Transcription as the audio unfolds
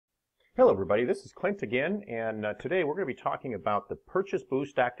Hello everybody, this is Clint again, and today we're going to be talking about the Purchase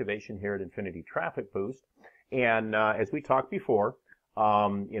Boost activation here at Infinity Traffic Boost. And as we talked before,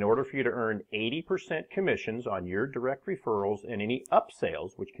 in order for you to earn 80% commissions on your direct referrals and any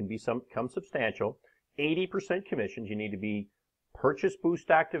upsales, which can become substantial, 80% commissions, you need to be Purchase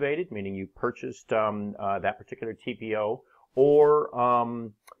Boost activated, meaning you purchased that particular TPO, or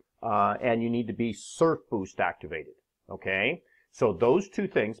and you need to be Surf Boost activated, okay? So those two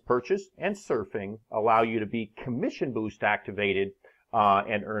things, purchase and surfing, allow you to be Commission Boost activated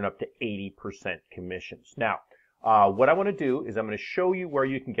and earn up to 80% commissions. Now, what I want to do is I'm going to show you where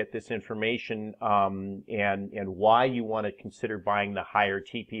you can get this information and why you want to consider buying the higher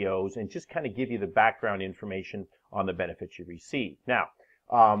TPOs, and just kind of give you the background information on the benefits you receive. Now,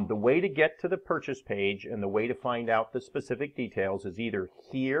 the way to get to the purchase page and the way to find out the specific details is either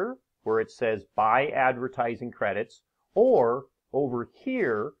here where it says Buy Advertising Credits, or over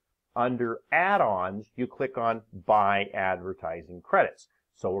here under Add-ons, you click on Buy Advertising Credits.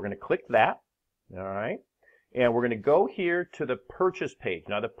 So we're going to click that, all right? And we're going to go here to the purchase page.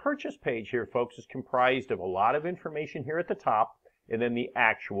 Now the purchase page here, folks, is comprised of a lot of information here at the top and then the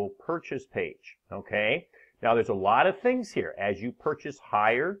actual purchase page, okay? Now there's a lot of things here. As you purchase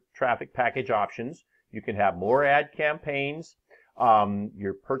higher traffic package options, you can have more ad campaigns.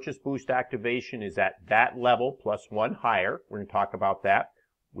 Your Purchase Boost activation is at that level plus one higher. We're going to talk about that.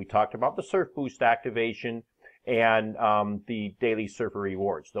 We talked about the Surf Boost activation and the Daily Surfer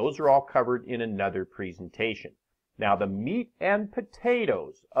Rewards. Those are all covered in another presentation. Now, the meat and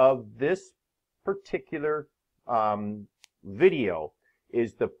potatoes of this particular video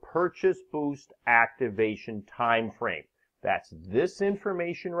is the Purchase Boost activation time frame. That's this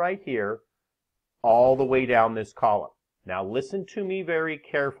information right here all the way down this column. Now listen to me very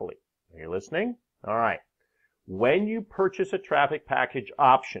carefully. Are you listening? All right. When you purchase a traffic package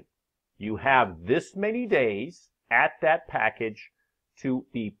option, you have this many days at that package to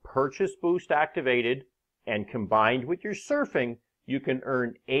be Purchase Boost activated, and combined with your surfing, you can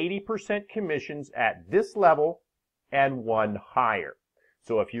earn 80% commissions at this level and one higher.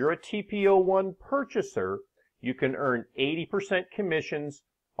 So if you're a TPO1 purchaser, you can earn 80% commissions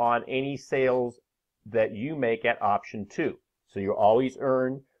on any sales that you make at option 2. So you always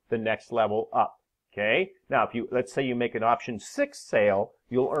earn the next level up, okay? Now, let's say you make an option 6 sale,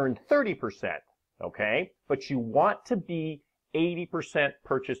 you'll earn 30%, okay? But you want to be 80%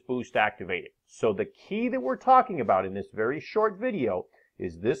 Purchase Boost activated. So the key that we're talking about in this very short video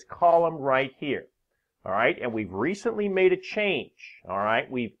is this column right here, all right? And we've recently made a change, all right?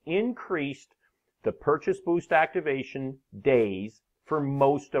 We've increased the Purchase Boost activation days for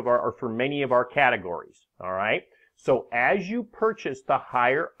many of our categories, all right? So as you purchase the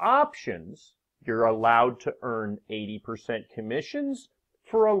higher options, you're allowed to earn 80% commissions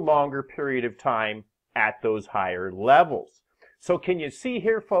for a longer period of time at those higher levels. So can you see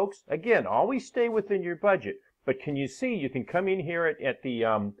here, folks? Again, always stay within your budget, but can you see you can come in here at the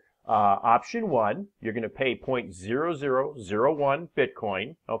option 1, you're going to pay 0.0001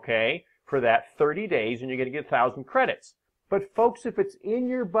 Bitcoin, okay, for that 30 days, and you're going to get 1,000 credits. But folks, if it's in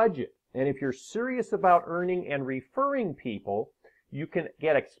your budget, and if you're serious about earning and referring people, you can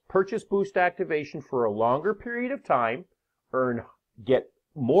get a Purchase Boost activation for a longer period of time, get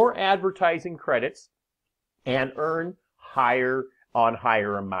more advertising credits, and earn higher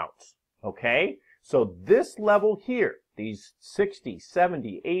amounts, okay? So this level here, these 60,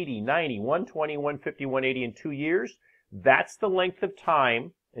 70, 80, 90, 120, 150, 180 in 2 years, that's the length of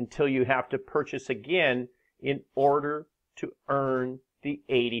time until you have to purchase again in order to earn the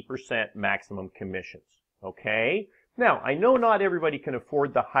 80% maximum commissions, okay? Now, I know not everybody can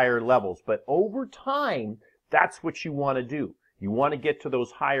afford the higher levels, but over time, that's what you want to do. You want to get to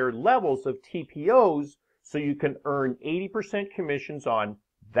those higher levels of TPOs so you can earn 80% commissions on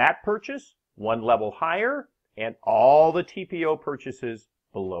that purchase, one level higher, and all the TPO purchases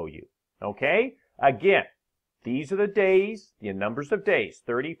below you, okay? Again, these are the days, the numbers of days,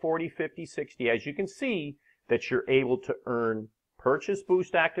 30, 40, 50, 60, as you can see, that you're able to earn Purchase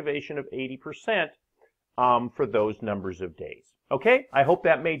Boost activation of 80% for those numbers of days. Okay, I hope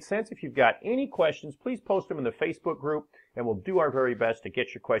that made sense. If you've got any questions, please post them in the Facebook group, and we'll do our very best to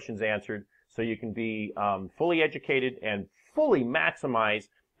get your questions answered so you can be fully educated and fully maximize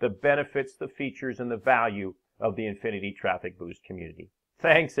the benefits, the features, and the value of the Infinity Traffic Boost community.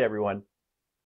 Thanks, everyone.